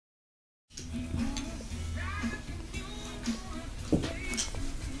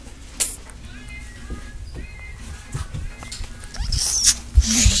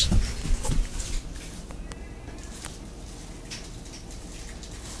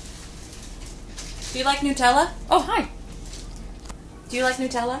Do you like Nutella? Oh, hi. Do you like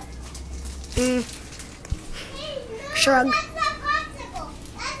Nutella? Shrug.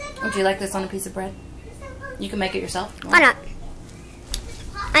 Would you like this on a piece of bread? You can make it yourself. Why not?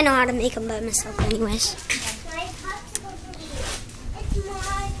 I know how to make them by myself anyways.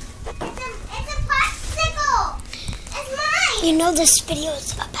 You know this video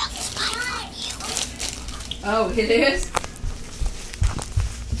is about spying on you. Oh, it is?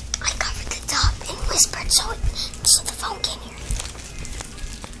 I covered the top and whispered so the phone can hear.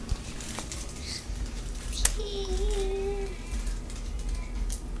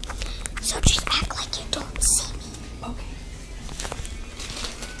 So just act like you don't see me. Okay.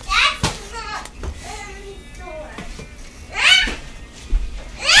 That's not store.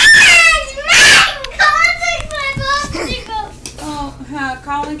 Oh,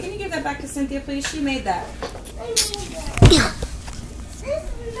 Colin, can you give that back to Cynthia, please? She made that. Yeah. This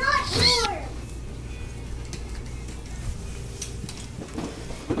is not yours.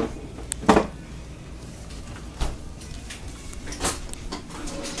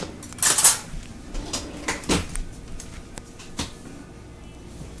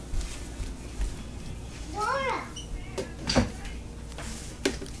 Dora.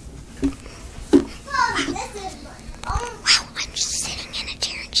 Oh, this is mine. Oh. Wow, I'm just sitting in a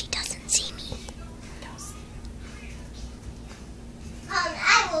chair and she doesn't see me. I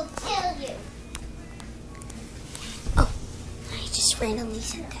will kill you. Oh, I just randomly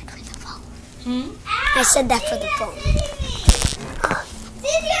said that for the phone. Hmm? I said that for the phone.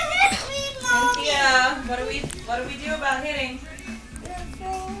 Did you hit me, Mom? Cynthia, what do we do about hitting?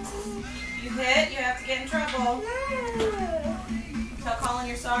 You hit, you have to get in trouble. No. Tell Colin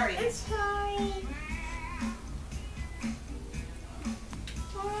you're sorry. I'm sorry.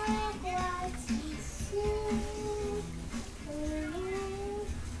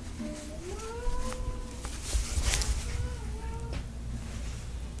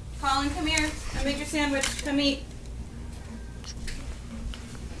 Colin, come here. I made your sandwich. Come eat.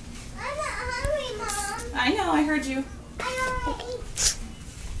 I'm not hungry, Mom. I know, I heard you. I don't want to eat.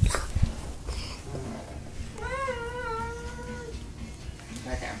 Mom.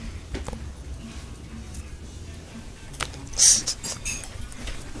 Right there.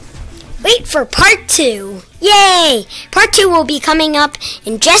 Wait for part 2. Yay! Part 2 will be coming up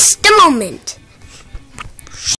in just a moment.